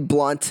 Emily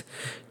Blunt,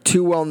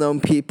 two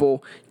well-known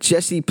people,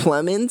 Jesse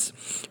Plemons,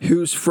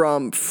 who's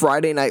from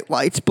Friday Night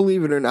Lights,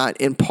 believe it or not,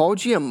 and Paul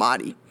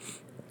Giamatti.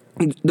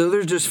 Those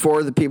are just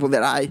four of the people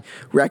that I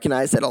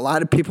recognize that a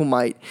lot of people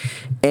might.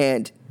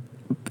 And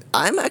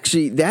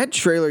that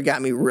trailer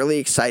got me really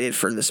excited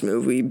for this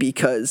movie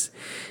because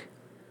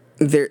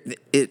there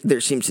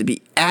seems to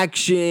be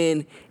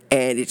action,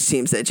 and it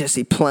seems that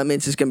Jesse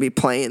Plemons is going to be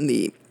playing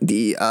the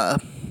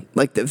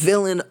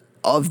villain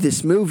of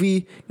this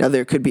movie. Now,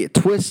 there could be a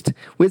twist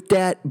with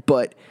that,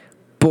 but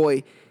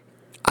boy,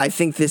 I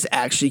think this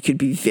actually could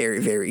be very,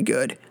 very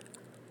good.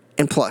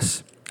 And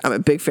plus, I'm a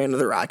big fan of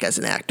The Rock as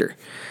an actor.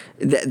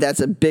 That's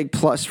a big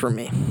plus for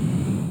me.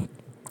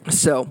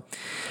 So,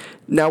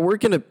 now we're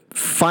going to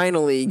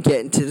finally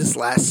get into this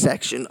last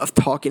section of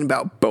talking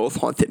about both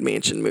Haunted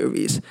Mansion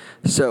movies.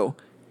 So,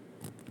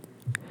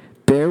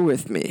 bear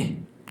with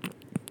me,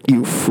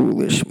 you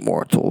foolish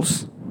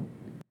mortals.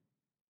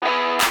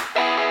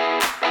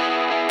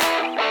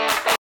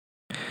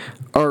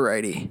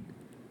 Alrighty,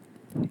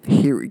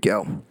 here we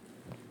go.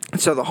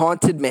 So, the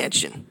Haunted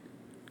Mansion.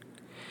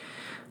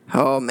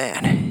 Oh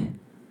man,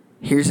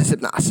 here's a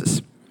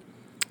synopsis.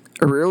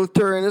 A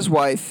realtor and his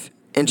wife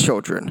and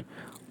children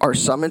are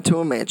summoned to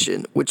a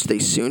mansion which they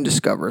soon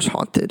discover is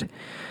haunted.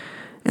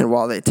 And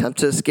while they attempt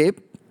to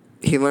escape,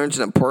 he learns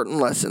an important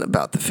lesson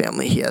about the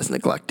family he has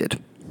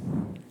neglected.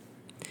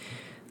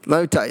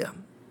 Let me tell you,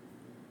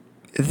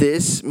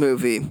 this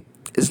movie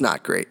is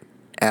not great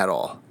at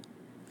all.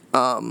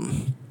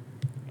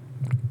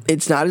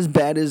 It's not as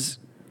bad as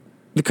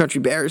The Country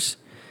Bears,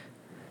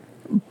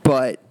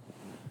 but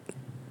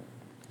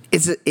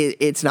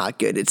it's not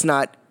good. It's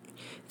not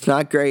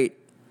great.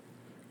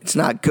 It's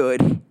not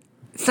good.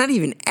 It's not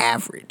even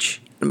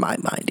average in my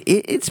mind.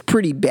 It's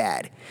pretty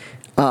bad.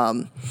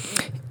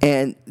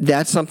 And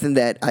that's something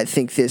that I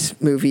think this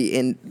movie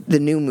and the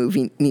new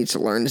movie needs to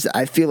learn, is that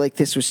I feel like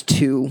this was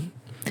too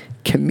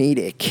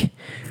comedic,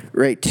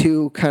 right?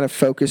 Too kind of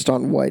focused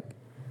on what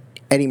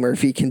Eddie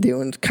Murphy can do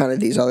and kind of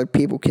these other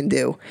people can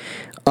do.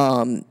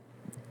 And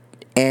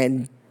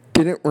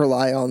didn't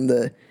rely on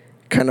the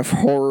kind of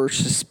horror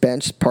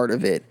suspense part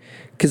of it,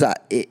 because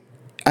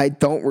I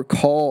don't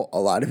recall a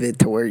lot of it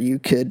to where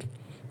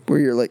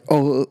you're like,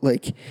 oh,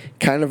 like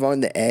kind of on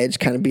the edge,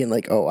 kind of being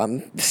like, oh,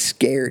 I'm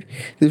scared.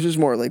 This was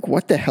more like,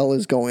 what the hell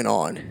is going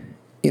on,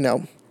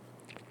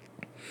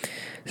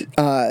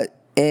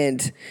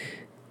 and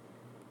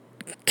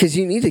because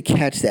you need to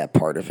catch that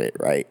part of it,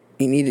 right?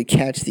 You need to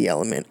catch the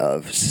element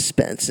of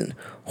suspense and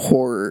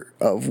horror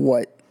of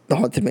what the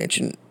Haunted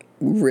Mansion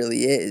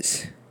really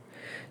is.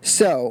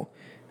 So,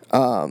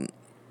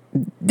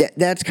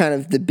 that's kind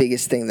of the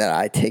biggest thing that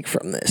I take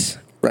from this,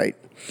 right?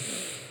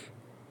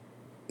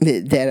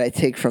 That I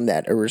take from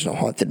that original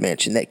Haunted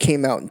Mansion that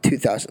came out in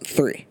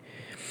 2003.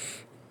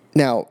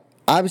 Now,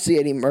 obviously,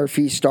 Eddie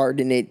Murphy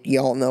starred in it.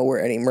 Y'all know where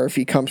Eddie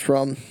Murphy comes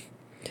from.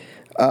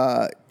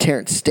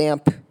 Terrence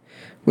Stamp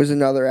was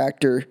another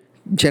actor.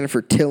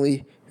 Jennifer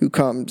Tilly,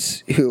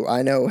 who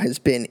I know has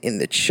been in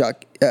the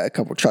a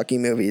couple Chucky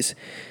movies.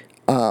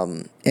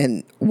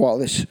 And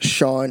Wallace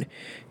Shawn,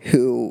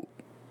 who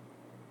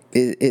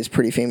is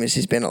pretty famous.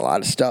 He's been in a lot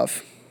of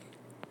stuff.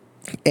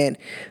 And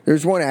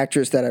there's one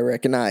actress that I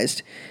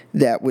recognized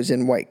that was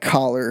in White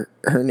Collar.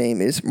 Her name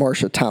is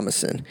Marsha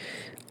Thomason.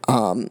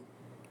 And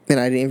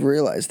I didn't even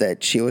realize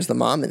that she was the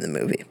mom in the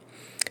movie.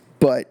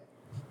 But,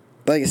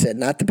 like I said,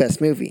 not the best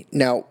movie.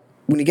 Now,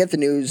 when you get the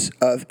news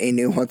of a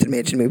new Haunted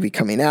Mansion movie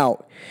coming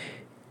out,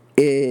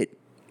 it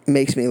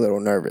makes me a little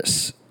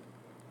nervous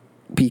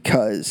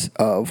because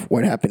of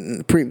what happened in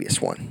the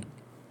previous one.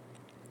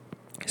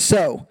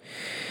 So,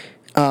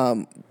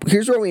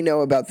 here's what we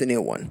know about the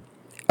new one.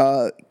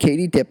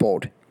 Katie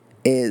Dippold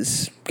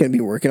is going to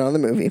be working on the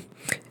movie,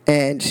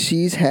 and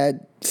she's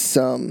had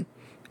some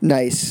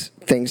nice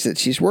things that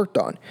she's worked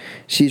on.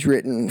 She's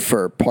written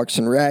for Parks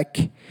and Rec.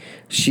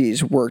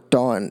 She's worked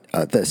on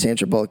the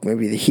Sandra Bullock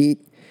movie, The Heat.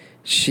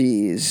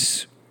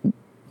 She's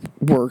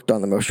worked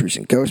on the most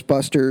recent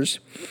Ghostbusters,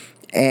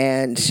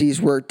 and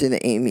she's worked in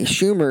the Amy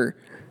Schumer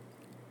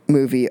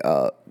movie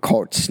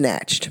called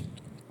Snatched.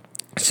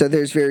 So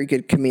there's very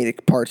good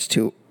comedic parts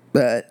to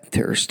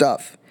her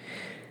stuff.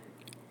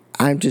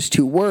 I'm just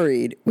too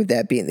worried with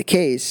that being the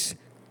case.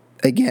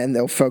 Again,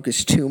 they'll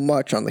focus too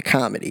much on the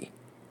comedy.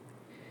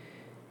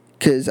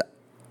 Because,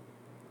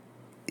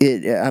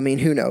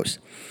 who knows?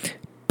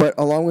 But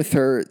along with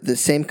her, the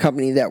same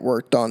company that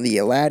worked on the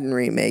Aladdin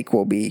remake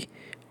will be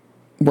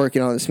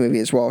working on this movie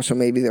as well. So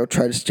maybe they'll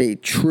try to stay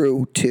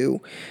true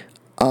to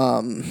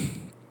the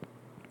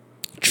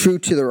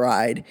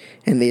ride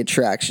and the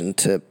attraction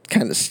to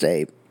kind of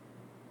stay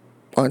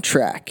on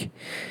track.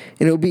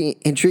 And it'll be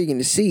intriguing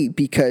to see,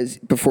 because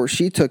before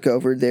she took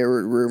over, there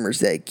were rumors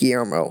that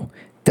Guillermo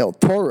del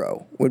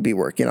Toro would be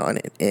working on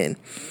it. And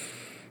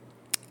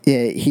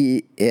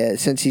he,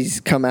 since he's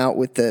come out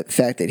with the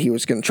fact that he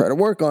was going to try to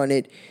work on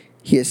it,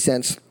 he has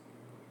since,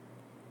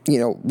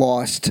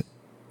 lost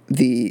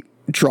the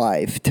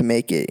drive to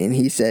make it. And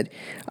he said,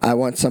 I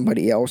want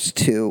somebody else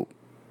to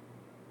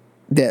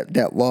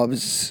that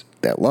loves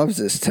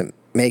this to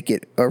make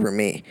it over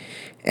me.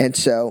 And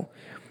so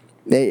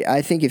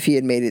I think if he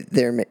had made it,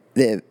 there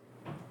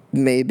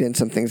may have been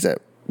some things that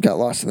got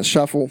lost in the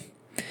shuffle.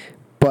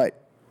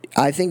 But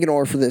I think in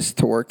order for this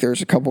to work,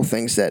 there's a couple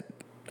things that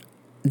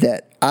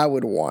I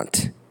would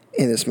want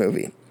in this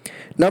movie.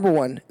 Number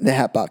one, the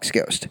Hatbox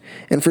Ghost.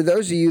 And for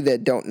those of you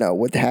that don't know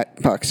what the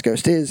Hatbox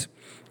Ghost is,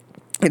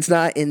 it's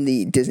not in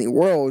the Disney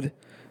World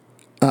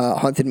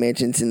Haunted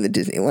Mansions in the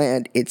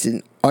Disneyland. It's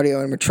an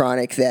audio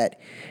animatronic that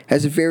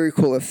has a very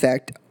cool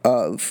effect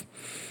of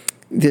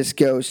this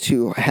ghost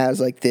who has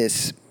like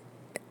this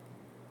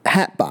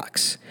hat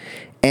box,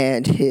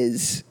 and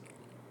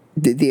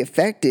the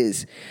effect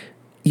is,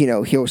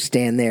 he'll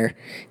stand there,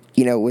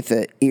 with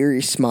an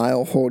eerie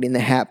smile holding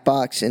the hat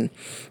box, and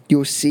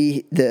you'll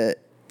see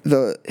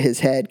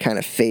his head kind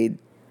of fade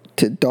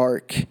to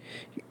dark,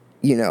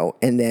 and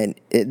then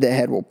the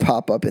head will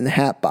pop up in the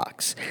hat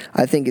box.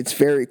 I think it's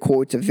very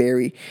cool. It's a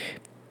very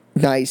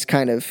nice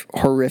kind of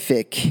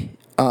horrific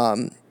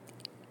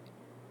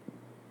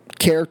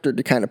character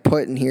to kind of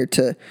put in here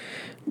to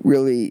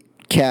really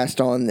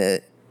cast on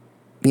the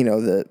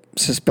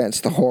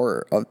suspense, the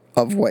horror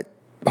of what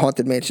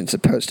Haunted Mansion's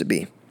supposed to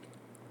be.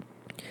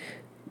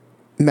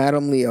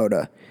 Madame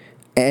Leota,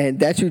 and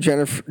that's who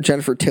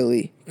Jennifer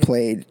Tilly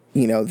played.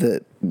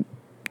 The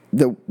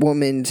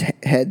woman's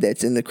head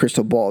that's in the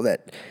crystal ball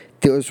that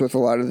deals with a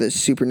lot of the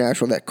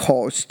supernatural that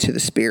calls to the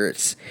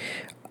spirits.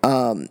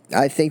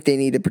 I think they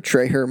need to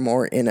portray her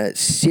more in a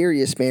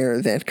serious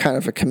manner than kind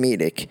of a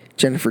comedic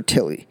Jennifer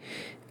Tilly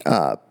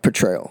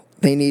portrayal.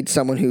 They need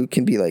someone who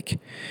can be like,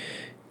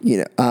 on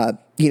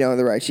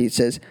the right sheet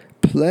says,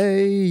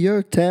 play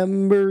your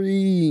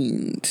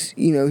tambourines.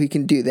 He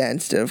can do that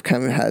instead of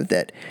kind of have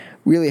that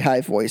really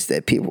high voice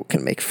that people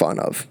can make fun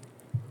of.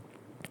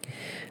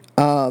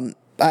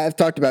 I've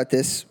talked about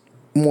this,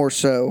 more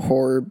so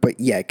horror, but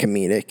yeah,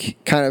 comedic.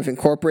 Kind of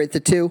incorporate the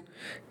two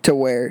to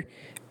where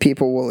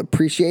people will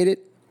appreciate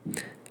it.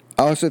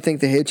 I also think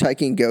the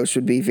Hitchhiking Ghost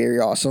would be very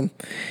awesome.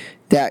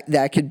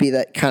 That could be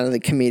that kind of the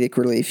comedic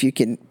relief. You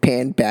can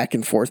pan back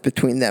and forth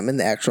between them and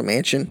the actual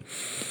mansion.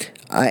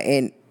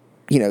 And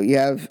you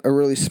have a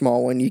really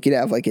small one. You could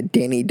have like a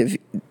Danny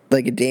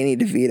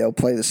DeVito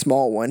play the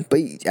small one.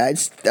 But I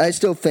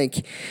still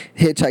think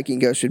Hitchhiking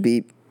Ghost would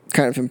be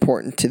kind of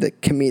important to the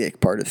comedic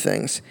part of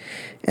things.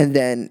 And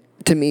then,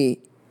 to me,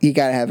 you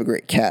got to have a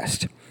great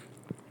cast.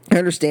 I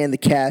understand the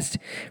cast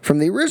from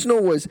the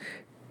original was,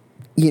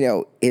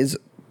 is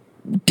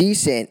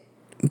decent,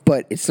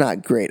 but it's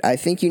not great. I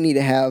think you need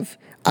to have,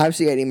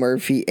 obviously, Eddie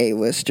Murphy,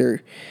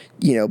 A-lister,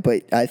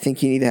 but I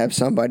think you need to have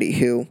somebody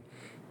who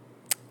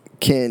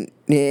can,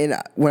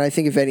 and when I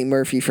think of Eddie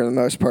Murphy, for the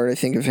most part, I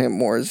think of him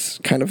more as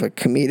kind of a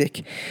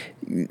comedic,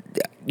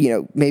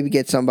 maybe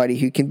get somebody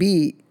who can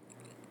be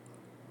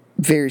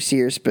very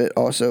serious, but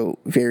also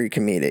very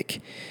comedic,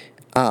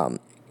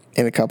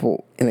 in a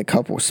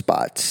couple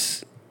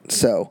spots.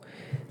 So,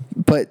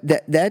 but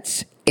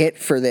that's it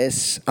for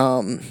this.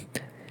 I'm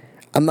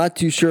not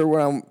too sure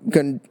what I'm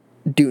going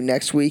to do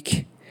next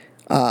week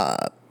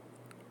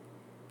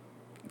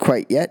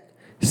quite yet.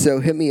 So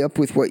hit me up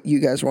with what you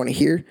guys want to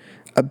hear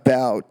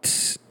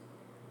about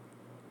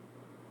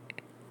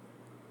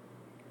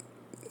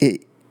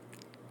it,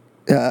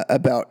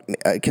 about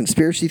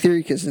conspiracy theory,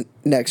 because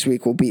next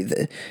week will be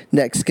the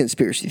next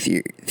conspiracy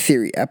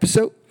theory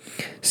episode.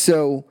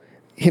 So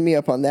hit me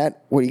up on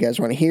that. What do you guys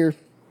want to hear?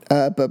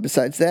 But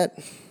besides that,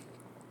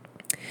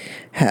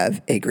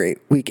 have a great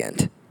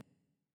weekend.